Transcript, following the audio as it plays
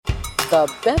the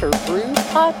Better Brew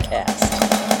Podcast.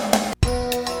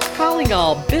 Calling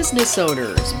all business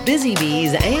owners, busy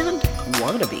bees, and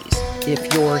wannabes.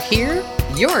 If you're here,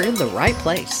 you're in the right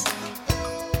place.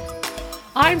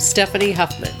 I'm Stephanie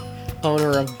Huffman,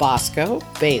 owner of Bosco,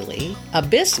 Bailey, a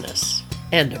business,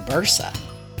 and a Bursa.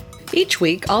 Each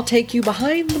week, I'll take you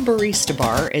behind the barista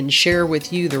bar and share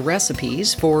with you the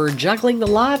recipes for juggling the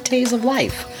lattes of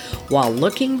life while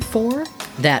looking for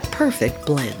that perfect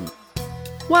blend.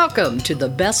 Welcome to the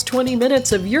best 20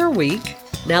 minutes of your week.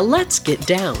 Now let's get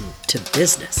down to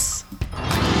business.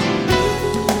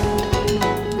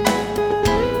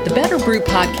 The Better Brew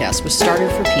Podcast was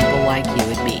started for people like you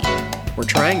and me. We're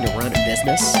trying to run a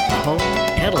business, a home,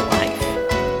 and a life.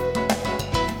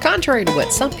 Contrary to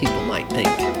what some people might think,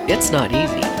 it's not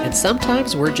easy, and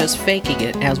sometimes we're just faking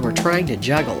it as we're trying to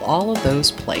juggle all of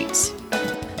those plates.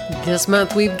 This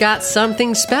month we've got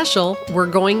something special. We're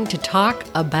going to talk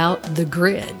about the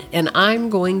grid, and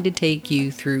I'm going to take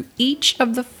you through each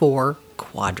of the 4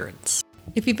 quadrants.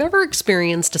 If you've ever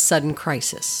experienced a sudden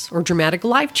crisis or dramatic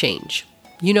life change,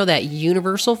 you know that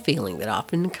universal feeling that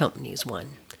often accompanies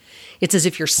one. It's as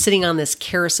if you're sitting on this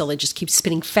carousel that just keeps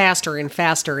spinning faster and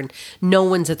faster and no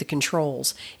one's at the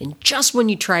controls. And just when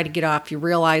you try to get off, you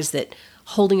realize that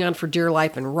holding on for dear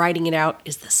life and riding it out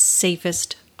is the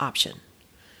safest option.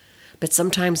 But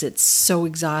sometimes it's so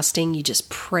exhausting, you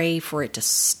just pray for it to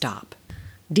stop.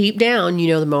 Deep down, you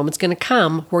know the moment's going to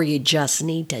come where you just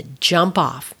need to jump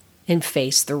off and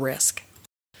face the risk.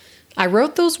 I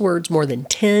wrote those words more than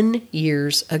 10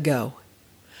 years ago.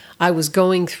 I was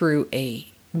going through a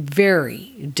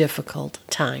very difficult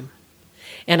time,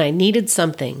 and I needed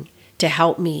something to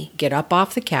help me get up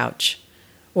off the couch,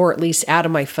 or at least out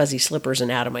of my fuzzy slippers and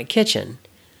out of my kitchen,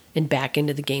 and back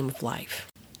into the game of life.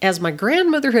 As my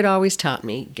grandmother had always taught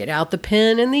me, get out the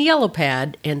pen and the yellow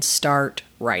pad and start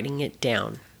writing it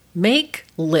down. Make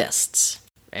lists.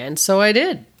 And so I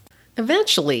did.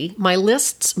 Eventually, my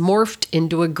lists morphed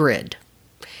into a grid.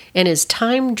 And as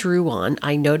time drew on,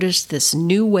 I noticed this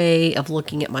new way of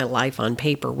looking at my life on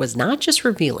paper was not just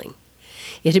revealing.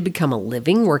 It had become a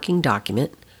living, working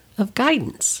document of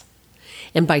guidance.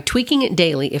 And by tweaking it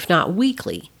daily, if not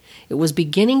weekly, it was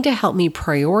beginning to help me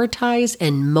prioritize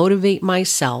and motivate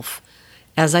myself,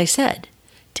 as I said,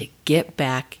 to get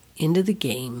back into the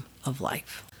game of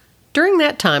life. During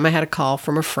that time, I had a call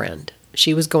from a friend.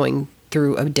 She was going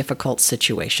through a difficult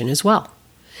situation as well.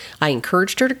 I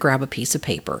encouraged her to grab a piece of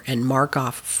paper and mark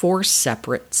off 4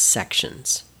 separate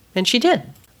sections. And she did.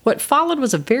 What followed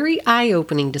was a very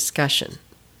eye-opening discussion.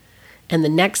 And the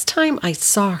next time I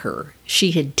saw her,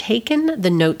 she had taken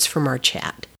the notes from our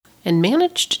chat and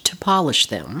managed to polish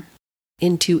them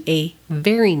into a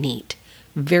very neat,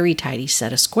 very tidy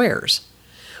set of squares,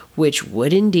 which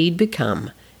would indeed become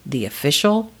the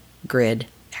official grid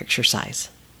exercise.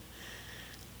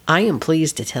 I am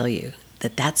pleased to tell you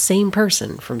that same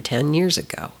person from 10 years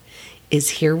ago is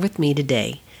here with me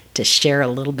today to share a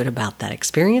little bit about that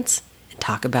experience and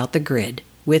talk about the grid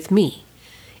with me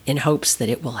in hopes that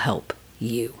it will help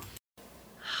you.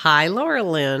 Hi, Laura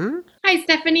Lynn. Hi,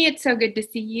 Stephanie. It's so good to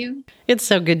see you. It's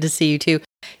so good to see you too.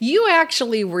 You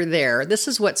actually were there. This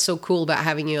is what's so cool about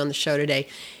having you on the show today.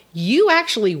 You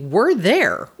actually were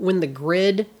there when the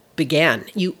grid began.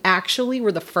 You actually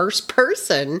were the first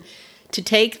person to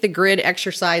take the grid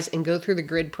exercise and go through the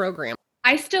grid program.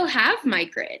 I still have my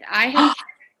grid. I have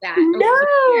that.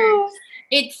 No.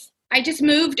 I just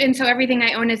moved, and so everything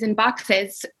I own is in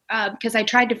boxes because I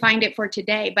tried to find it for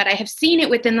today, but I have seen it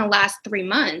within the last 3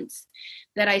 months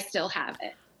that I still have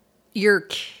it. You're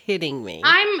kidding me.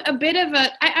 I'm a bit of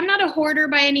I'm not a hoarder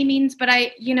by any means, but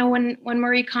when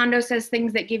Marie Kondo says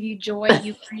things that give you joy,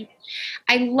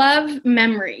 I love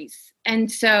memories. And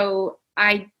so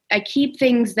I keep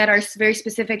things that are very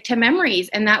specific to memories.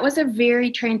 And that was a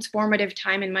very transformative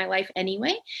time in my life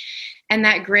anyway. And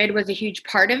that grid was a huge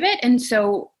part of it. And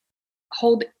so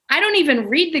I don't even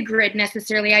read the grid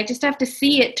necessarily. I just have to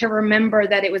see it to remember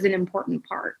that it was an important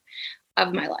part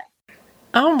of my life.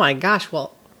 Oh my gosh.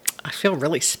 Well, I feel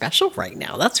really special right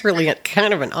now. That's really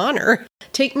kind of an honor.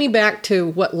 Take me back to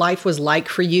what life was like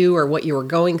for you or what you were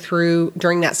going through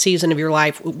during that season of your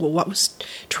life. What was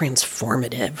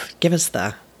transformative? Give us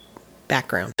the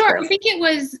background. Sure. I think it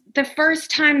was the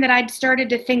first time that I'd started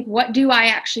to think, what do I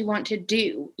actually want to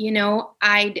do?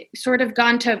 I'd sort of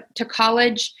gone to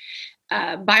college,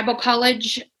 Bible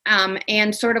college,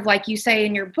 and sort of like you say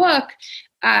in your book,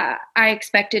 I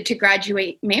expected to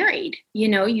graduate married.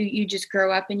 You just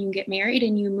grow up and you get married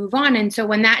and you move on. And so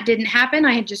when that didn't happen,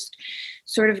 I had just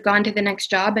sort of gone to the next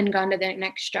job and gone to the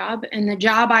next job. And the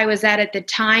job I was at the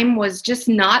time was just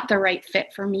not the right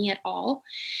fit for me at all.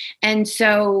 And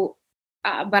so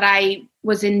but I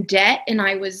was in debt and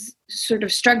I was sort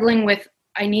of struggling with,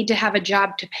 I need to have a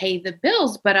job to pay the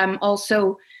bills, but I'm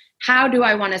also, how do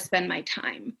I want to spend my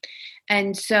time?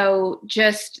 And so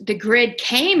just the grid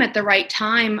came at the right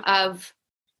time of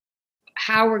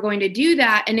how we're going to do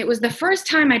that. And it was the first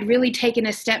time I'd really taken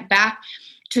a step back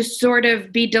to sort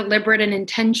of be deliberate and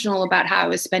intentional about how I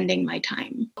was spending my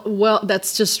time. Well,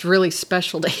 that's just really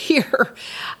special to hear.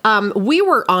 We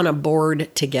were on a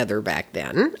board together back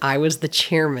then. I was the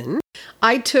chairman.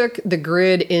 I took the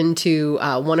grid into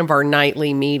one of our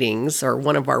nightly meetings or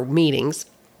one of our meetings,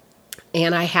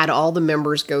 and I had all the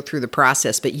members go through the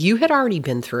process, but you had already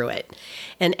been through it.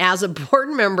 And as a board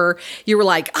member, you were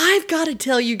like, I've got to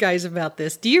tell you guys about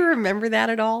this. Do you remember that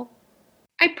at all?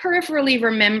 I peripherally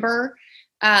remember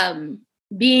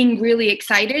being really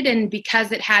excited, and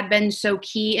because it had been so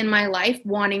key in my life,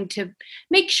 wanting to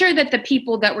make sure that the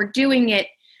people that were doing it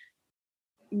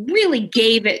really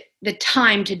gave it the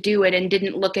time to do it and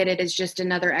didn't look at it as just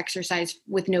another exercise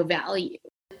with no value.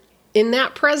 In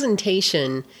that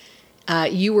presentation,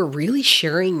 you were really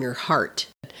sharing your heart.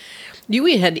 You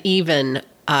had even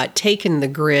taken the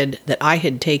grid that I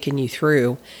had taken you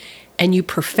through, and you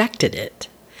perfected it.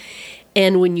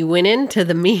 And when you went into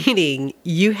the meeting,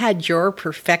 you had your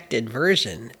perfected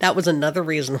version. That was another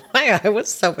reason why I was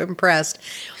so impressed.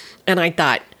 And I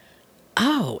thought,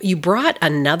 oh, you brought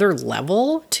another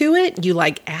level to it. You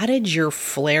added your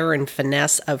flair and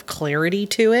finesse of clarity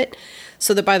to it,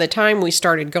 so that by the time we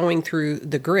started going through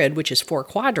the grid, which is 4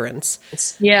 quadrants,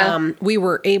 we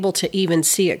were able to even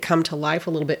see it come to life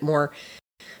a little bit more.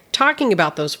 Talking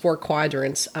about those 4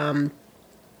 quadrants,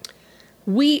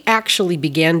 we actually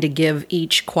began to give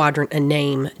each quadrant a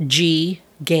name. G,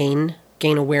 gain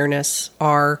awareness.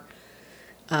 R,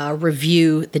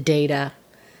 review the data.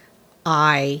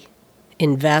 I,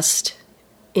 invest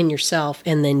in yourself.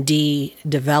 And then D,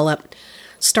 develop.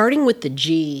 Starting with the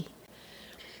G,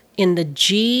 in the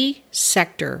G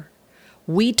sector,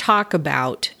 we talk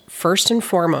about, first and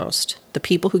foremost, the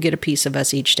people who get a piece of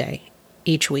us each day,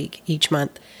 each week, each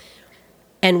month.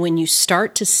 And when you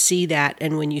start to see that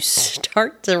and when you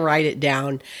start to write it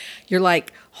down, you're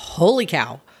like, holy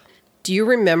cow. Do you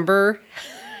remember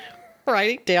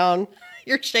writing down?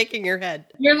 You're shaking your head.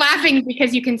 You're laughing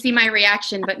because you can see my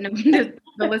reaction, but no,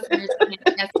 the listeners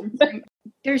can't.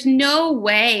 There's no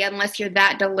way, unless you're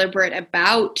that deliberate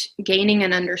about gaining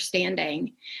an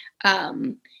understanding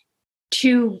and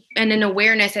an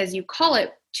awareness, as you call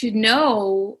it, to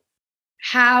know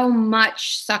how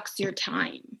much sucks your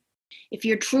time. If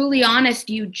you're truly honest,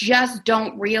 you just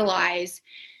don't realize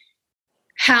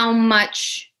how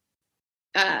much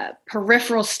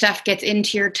peripheral stuff gets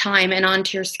into your time and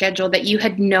onto your schedule that you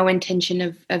had no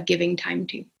intention of giving time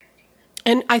to.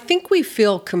 And I think we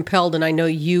feel compelled, and I know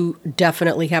you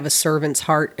definitely have a servant's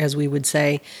heart, as we would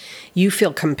say. You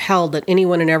feel compelled that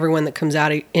anyone and everyone that comes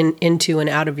out into and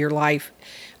out of your life,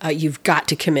 you've got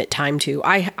to commit time to.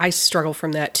 I struggle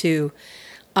from that too.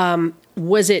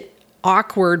 Was it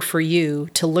awkward for you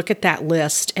to look at that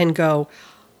list and go,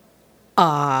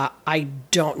 I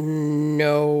don't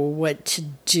know what to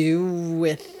do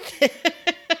with this?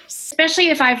 Especially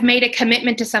if I've made a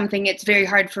commitment to something, it's very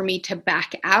hard for me to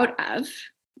back out of.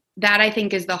 That, I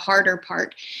think, is the harder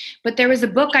part. But there was a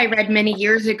book I read many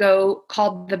years ago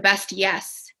called The Best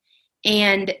Yes.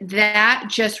 And that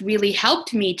just really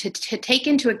helped me to take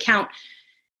into account,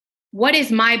 what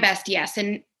is my best yes?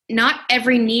 And not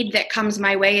every need that comes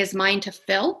my way is mine to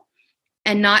fill.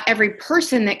 And not every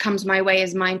person that comes my way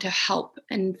is mine to help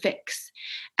and fix.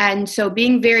 And so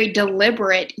being very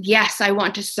deliberate, yes, I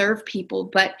want to serve people,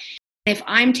 but if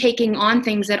I'm taking on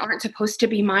things that aren't supposed to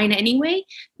be mine anyway,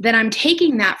 then I'm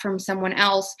taking that from someone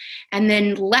else and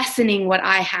then lessening what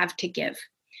I have to give.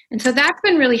 And so that's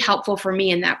been really helpful for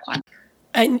me in that quadrant.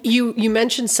 And you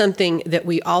mentioned something that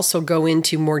we also go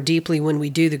into more deeply when we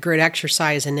do the grid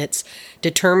exercise, and it's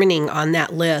determining on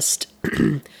that list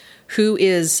who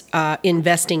is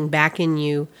investing back in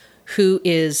you, who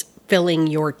is filling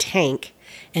your tank,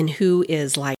 and who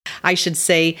is, like, I should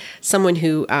say, someone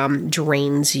who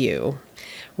drains you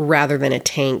rather than a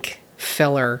tank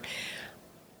filler.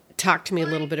 Talk to me a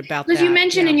little bit about that. As you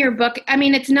mentioned in your book, I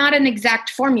mean, it's not an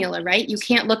exact formula, right? You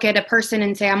can't look at a person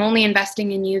and say, I'm only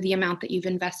investing in you the amount that you've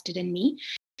invested in me.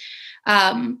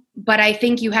 But I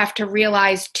think you have to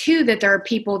realize, too, that there are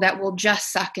people that will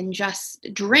just suck and just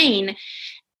drain.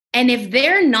 And if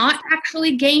they're not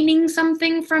actually gaining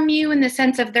something from you, in the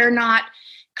sense of they're not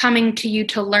coming to you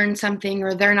to learn something,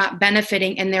 or they're not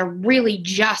benefiting and they're really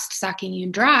just sucking you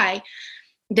dry,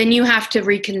 then you have to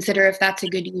reconsider if that's a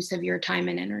good use of your time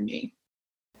and energy.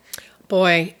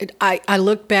 Boy, I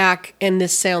look back and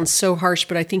this sounds so harsh,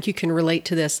 but I think you can relate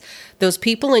to this. Those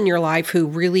people in your life who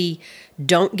really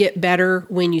don't get better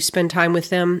when you spend time with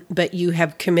them, but you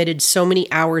have committed so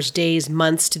many hours, days,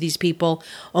 months to these people,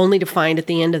 only to find at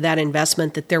the end of that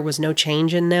investment that there was no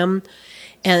change in them,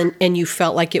 and you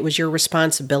felt like it was your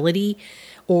responsibility.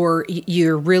 Or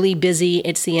you're really busy,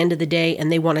 it's the end of the day,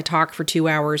 and they want to talk for 2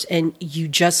 hours, and you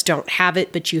just don't have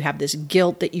it, but you have this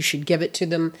guilt that you should give it to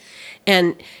them.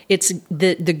 And it's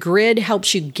the grid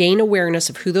helps you gain awareness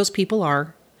of who those people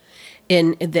are,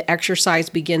 and the exercise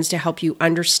begins to help you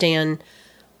understand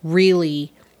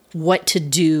really what to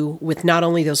do with not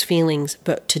only those feelings,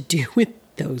 but to do with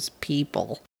those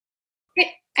people.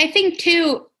 I think,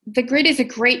 too, the grid is a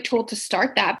great tool to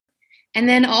start that. And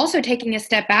then also taking a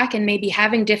step back and maybe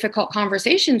having difficult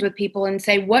conversations with people and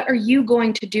say, what are you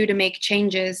going to do to make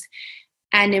changes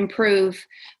and improve,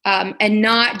 and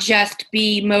not just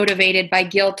be motivated by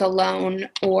guilt alone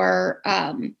or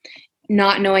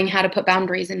not knowing how to put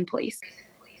boundaries in place.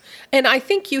 And I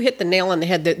think you hit the nail on the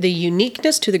head. The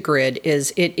uniqueness to the grid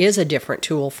is it is a different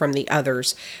tool from the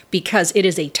others because it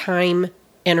is a time,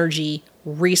 energy,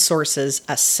 resources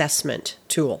assessment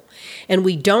tool. And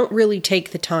we don't really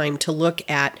take the time to look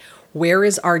at where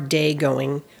is our day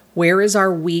going, where is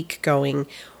our week going,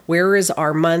 where is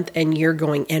our month and year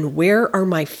going, and where are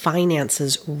my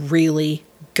finances really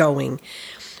going.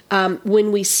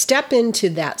 When we step into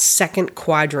that second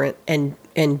quadrant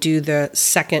and do the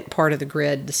second part of the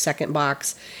grid, the second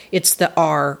box, it's the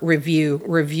R, review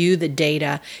the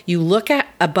data. You look at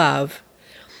above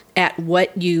at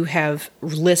what you have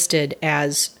listed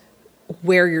as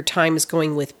where your time is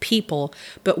going with people,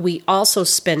 but we also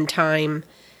spend time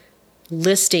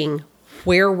listing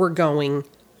where we're going,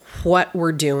 what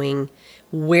we're doing,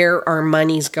 where our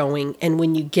money's going. And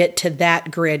when you get to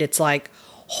that grid, it's like,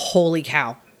 holy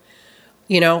cow.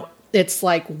 It's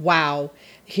like, wow,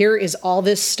 here is all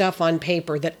this stuff on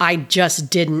paper that I just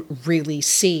didn't really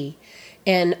see.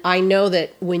 And I know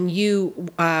that when you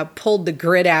pulled the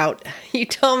grid out, you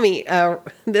told me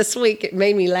this week, it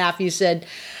made me laugh. You said,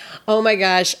 oh my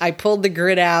gosh, I pulled the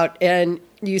grid out. And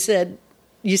you said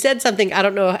something, I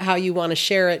don't know how you want to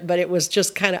share it, but it was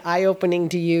just kind of eye-opening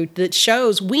to you that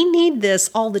shows we need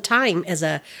this all the time as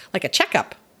a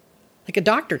checkup, like a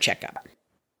doctor checkup.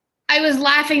 I was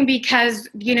laughing because,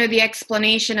 the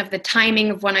explanation of the timing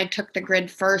of when I took the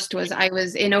grid first was I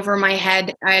was in over my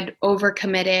head. I had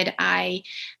overcommitted. I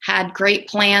had great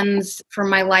plans for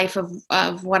my life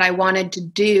of what I wanted to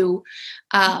do.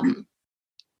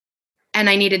 And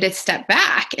I needed to step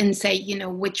back and say,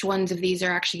 which ones of these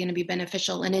are actually going to be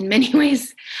beneficial. And in many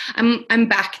ways, I'm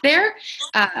back there.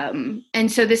 And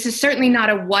so this is certainly not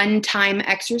a one-time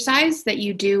exercise that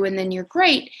you do and then you're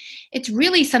great. It's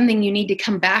really something you need to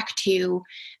come back to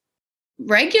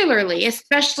regularly,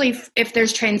 especially if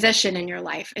there's transition in your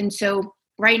life. And so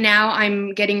right now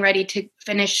I'm getting ready to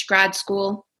finish grad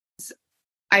school.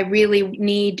 I really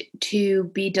need to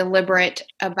be deliberate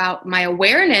about my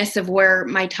awareness of where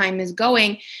my time is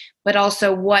going, but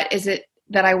also what is it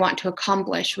that I want to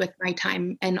accomplish with my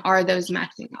time, and are those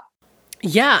matching up?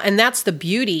 Yeah, and that's the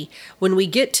beauty. When we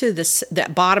get to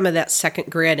that bottom of that second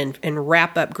grid and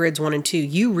wrap up grids 1 and 2,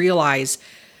 you realize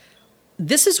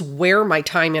this is where my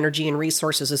time, energy, and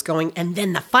resources is going. And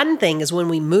then the fun thing is when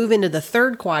we move into the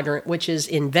third quadrant, which is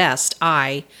invest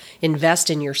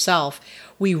in yourself,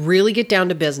 we really get down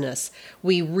to business.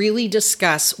 We really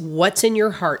discuss what's in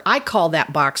your heart. I call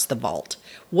that box the vault.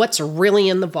 What's really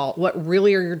in the vault? What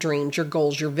really are your dreams, your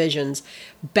goals, your visions?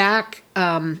 Back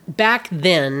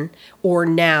then or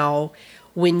now,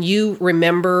 when you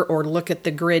remember or look at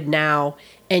the grid now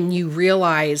and you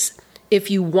realize if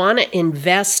you want to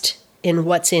invest in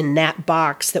what's in that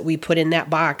box that we put in that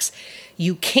box,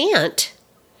 you can't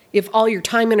if all your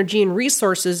time, energy, and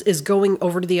resources is going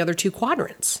over to the other two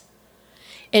quadrants.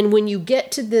 And when you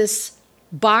get to this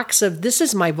box of this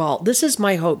is my vault, this is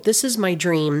my hope, this is my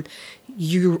dream,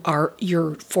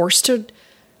 you're forced to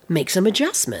make some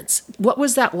adjustments. What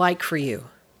was that like for you?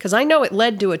 Because I know it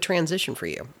led to a transition for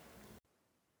you.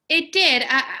 It did.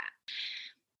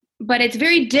 But it's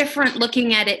very different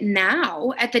looking at it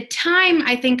now. At the time,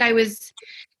 I think I was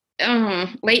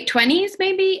late 20s,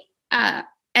 maybe.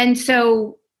 And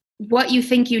so what you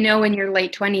think you know in your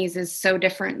late 20s is so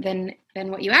different than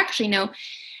what you actually know.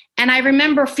 And I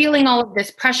remember feeling all of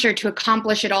this pressure to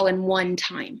accomplish it all in one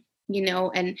time,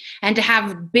 and to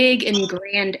have big and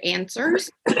grand answers.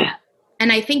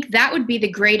 And I think that would be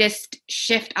the greatest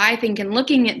shift, I think, in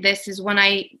looking at this is when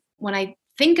I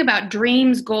think about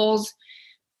dreams, goals,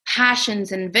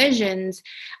 passions and visions,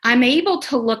 I'm able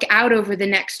to look out over the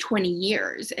next 20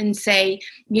 years and say,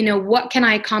 what can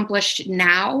I accomplish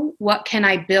now? What can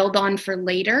I build on for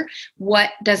later?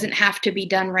 What doesn't have to be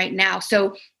done right now?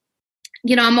 So,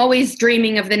 I'm always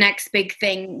dreaming of the next big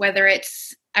thing, whether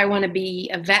it's I want to be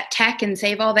a vet tech and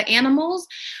save all the animals,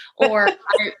 or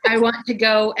I want to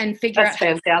go and figure That's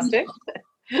out fantastic.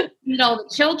 feed all the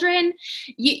children.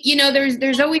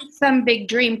 There's always some big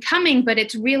dream coming, but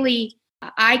it's really,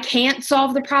 I can't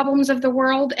solve the problems of the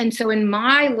world. And so in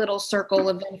my little circle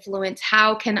of influence,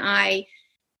 how can I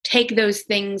take those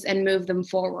things and move them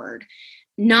forward?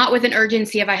 Not with an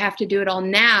urgency of I have to do it all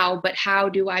now, but how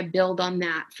do I build on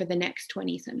that for the next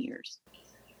 20 some years?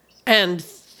 And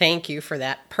thank you for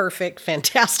that perfect,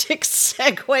 fantastic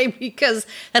segue, because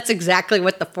that's exactly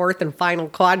what the fourth and final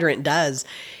quadrant does,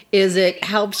 is it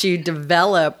helps you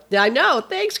develop, I know,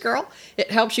 thanks girl,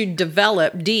 it helps you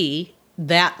develop, D,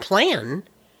 that plan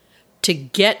to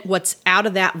get what's out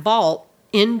of that vault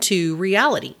into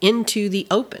reality, into the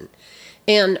open.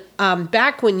 And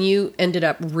back when you ended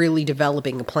up really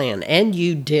developing a plan, and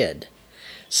you did,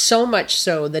 so much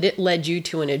so that it led you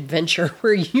to an adventure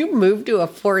where you moved to a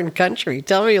foreign country.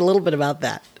 Tell me a little bit about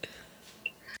that.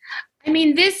 I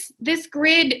mean, this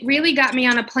grid really got me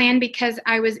on a plan because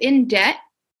I was in debt.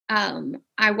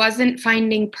 I wasn't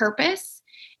finding purpose,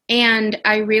 and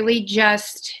I really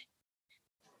just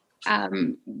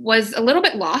was a little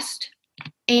bit lost.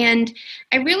 And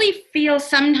I really feel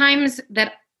sometimes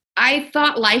that I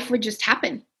thought life would just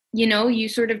happen. You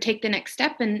sort of take the next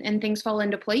step and things fall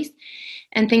into place,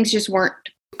 and things just weren't.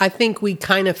 I think we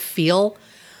kind of feel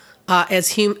I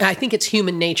think it's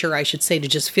human nature, I should say, to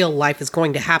just feel life is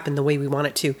going to happen the way we want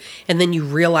it to. And then you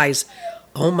realize,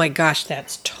 oh my gosh,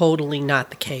 that's totally not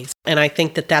the case. And I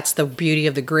think that that's the beauty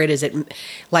of the grid, is it,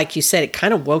 like you said, it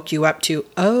kind of woke you up to,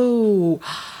 oh,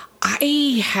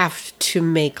 I have to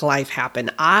make life happen.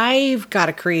 I've got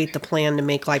to create the plan to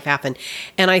make life happen.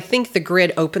 And I think the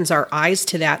grid opens our eyes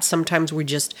to that. Sometimes we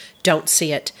just don't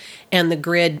see it. And the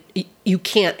grid, you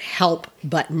can't help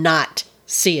but not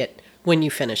see it when you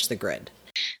finish the grid.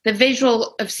 The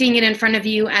visual of seeing it in front of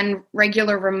you and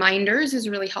regular reminders is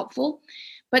really helpful.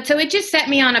 But so it just set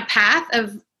me on a path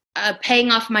of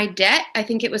paying off my debt. I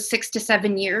think it was 6 to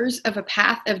 7 years of a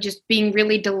path of just being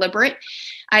really deliberate.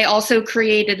 I also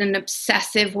created an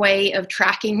obsessive way of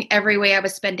tracking every way I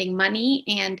was spending money.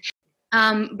 And,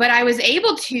 but I was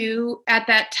able to, at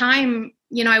that time,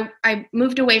 I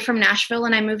moved away from Nashville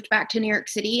and I moved back to New York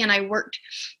City, and I worked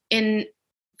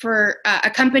for a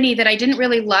company that I didn't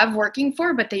really love working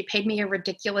for, but they paid me a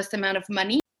ridiculous amount of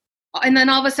money. And then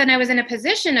all of a sudden I was in a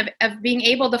position of being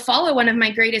able to follow one of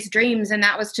my greatest dreams, and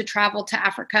that was to travel to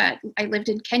Africa. I lived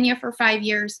in Kenya for 5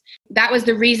 years. That was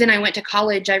the reason I went to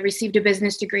college. I received a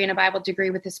business degree and a Bible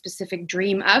degree with a specific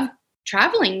dream of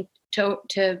traveling to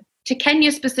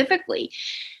Kenya specifically.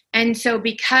 And so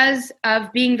because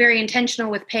of being very intentional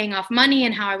with paying off money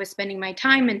and how I was spending my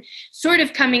time and sort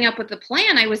of coming up with a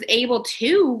plan, I was able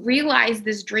to realize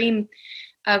this dream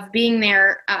of being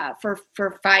there for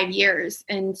 5 years.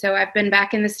 And so I've been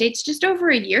back in the States just over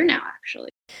a year now, actually.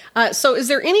 So is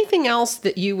there anything else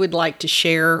that you would like to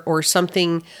share, or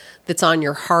something that's on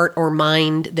your heart or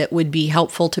mind that would be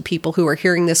helpful to people who are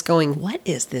hearing this going, what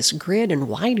is this grid and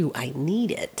why do I need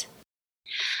it?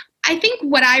 I think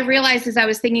what I realized as I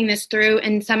was thinking this through,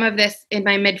 and some of this in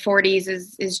my mid-40s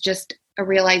is just a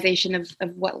realization of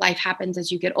what life happens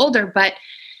as you get older, but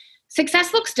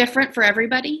success looks different for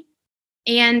everybody.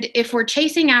 And if we're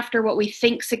chasing after what we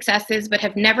think success is, but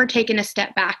have never taken a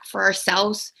step back for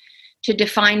ourselves to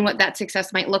define what that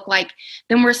success might look like,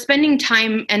 then we're spending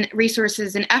time and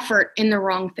resources and effort in the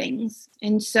wrong things.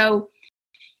 And so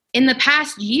in the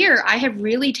past year, I have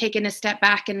really taken a step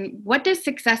back and what does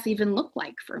success even look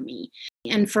like for me?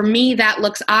 And for me, that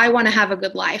looks, I want to have a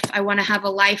good life. I want to have a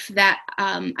life that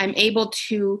I'm able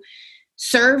to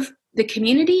serve the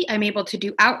community. I'm able to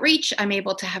do outreach. I'm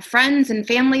able to have friends and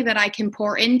family that I can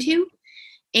pour into.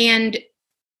 And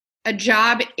a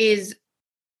job is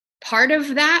part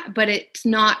of that, but it's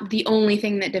not the only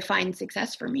thing that defines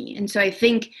success for me. And so I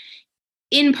think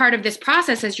in part of this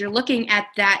process, as you're looking at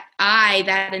that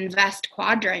invest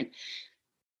quadrant,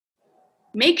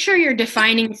 make sure you're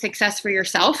defining success for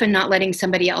yourself and not letting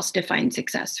somebody else define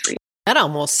success for you. That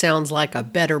almost sounds like a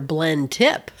Better Blend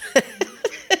tip.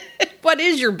 What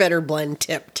is your Better Blend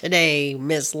tip today,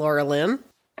 Miss Laura Lynn?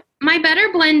 My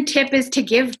Better Blend tip is to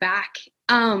give back.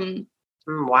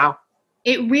 Wow.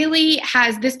 It really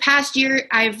has. This past year,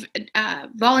 I've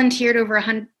volunteered over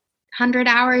 100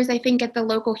 hours, I think, at the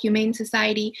local Humane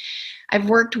Society. I've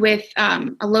worked with a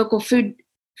local food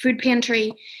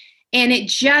pantry. And it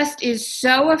just is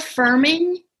so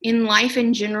affirming in life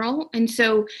in general. And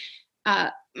so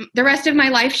the rest of my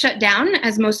life shut down,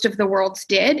 as most of the world's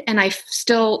did. And I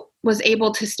still was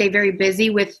able to stay very busy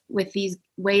with these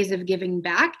ways of giving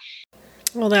back.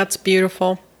 Well, that's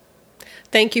beautiful.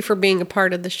 Thank you for being a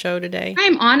part of the show today.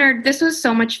 I'm honored. This was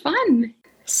so much fun.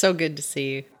 So good to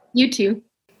see you. You too.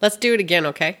 Let's do it again,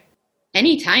 okay?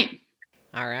 Anytime.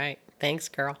 All right. Thanks,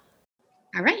 girl.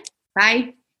 All right.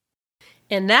 Bye.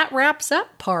 And that wraps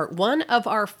up part 1 of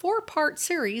our 4-part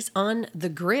series on the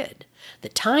grid, the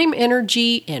time,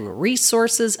 energy, and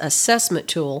resources assessment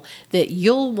tool that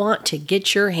you'll want to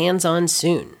get your hands on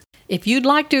soon. If you'd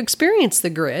like to experience the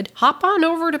grid, hop on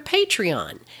over to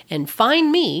Patreon and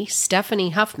find me,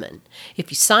 Stephanie Huffman.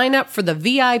 If you sign up for the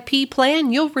VIP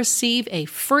plan, you'll receive a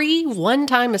free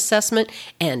one-time assessment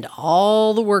and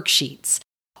all the worksheets.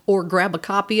 Or grab a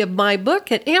copy of my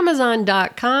book at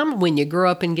Amazon.com, When You Grow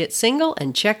Up and Get Single,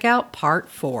 and check out part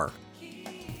 4.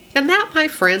 And that, my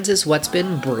friends, is what's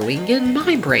been brewing in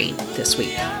my brain this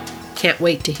week. Can't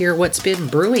wait to hear what's been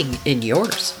brewing in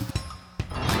yours.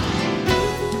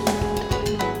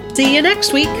 See you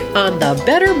next week on the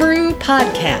Better Brew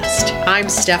Podcast. I'm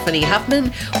Stephanie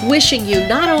Huffman, wishing you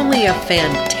not only a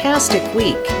fantastic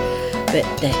week, but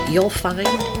that you'll find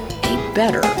a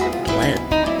better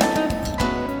blend.